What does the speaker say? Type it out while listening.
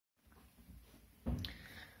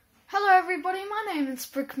everybody, my name is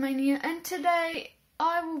Brickmania and today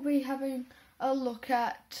I will be having a look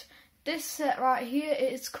at this set right here.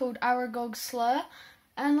 It is called Aragog'S Lair,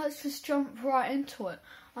 and let's just jump right into it.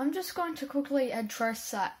 I'm just going to quickly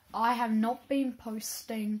address that I have not been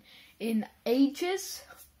posting in ages.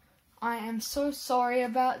 I am so sorry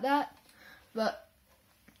about that, but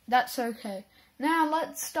that's okay. Now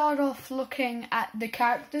let's start off looking at the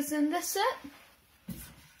characters in this set.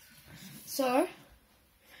 So,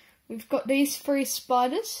 we've got these 3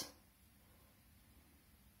 spiders.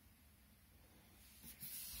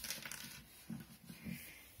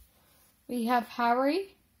 We have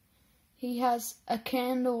Harry. He has a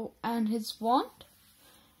candle and his wand.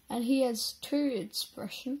 And he has 2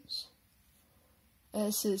 expressions.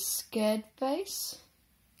 There's his scared face.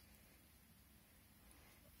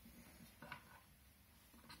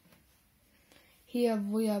 Here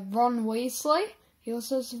we have Ron Weasley. He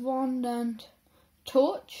also has a wand and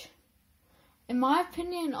torch. In my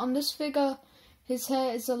opinion, on this figure, his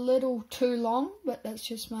hair is a little too long, but that's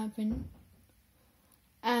just my opinion.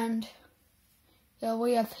 And here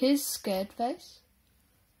we have his scared face.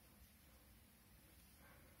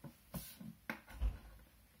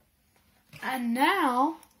 And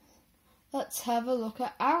now, let's have a look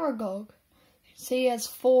at Aragog. See, he has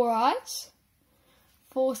 4 eyes,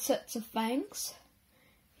 4 sets of fangs.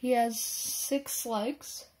 He has 6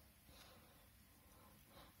 legs.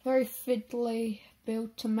 Very fiddly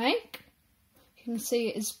build to make. You can see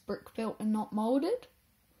it is brick built and not moulded.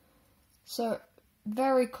 So,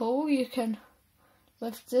 very cool. You can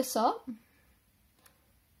lift this up.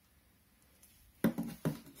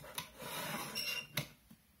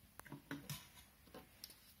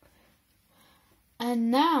 And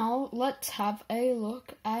now, let's have a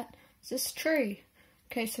look at this tree.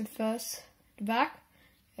 Okay, so first, the back,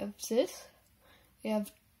 we have this. We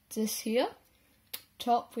have this here.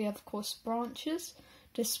 Top, we have, of course, branches.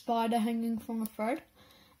 This spider hanging from a thread.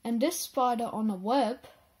 And this spider on a web.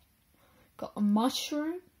 Got a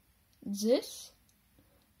mushroom. This.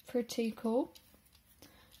 Pretty cool.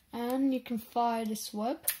 And you can fire this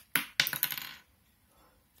web.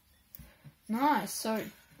 Nice, so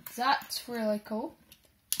that's really cool.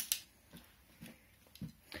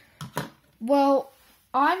 Well,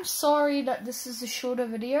 I'm sorry that this is a shorter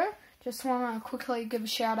video. Just want to quickly give a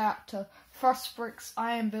shout out to Frostbricks,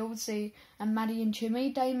 I Am Buildsy, and Maddie and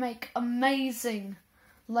Jimmy. They make amazing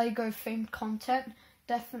Lego themed content.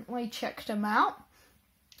 Definitely check them out.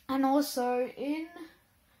 And also in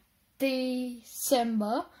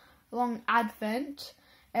December, along Advent,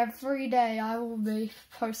 every day I will be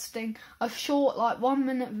posting a short, like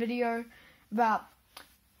 1-minute video about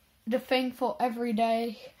the thing for every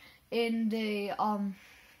day in the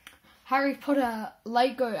Harry Potter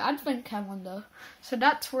Lego Advent Calendar. So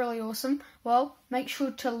that's really awesome. Well, make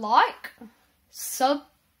sure to like, sub,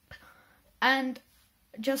 and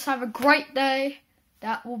just have a great day.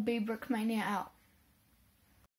 That will be Brickmania out.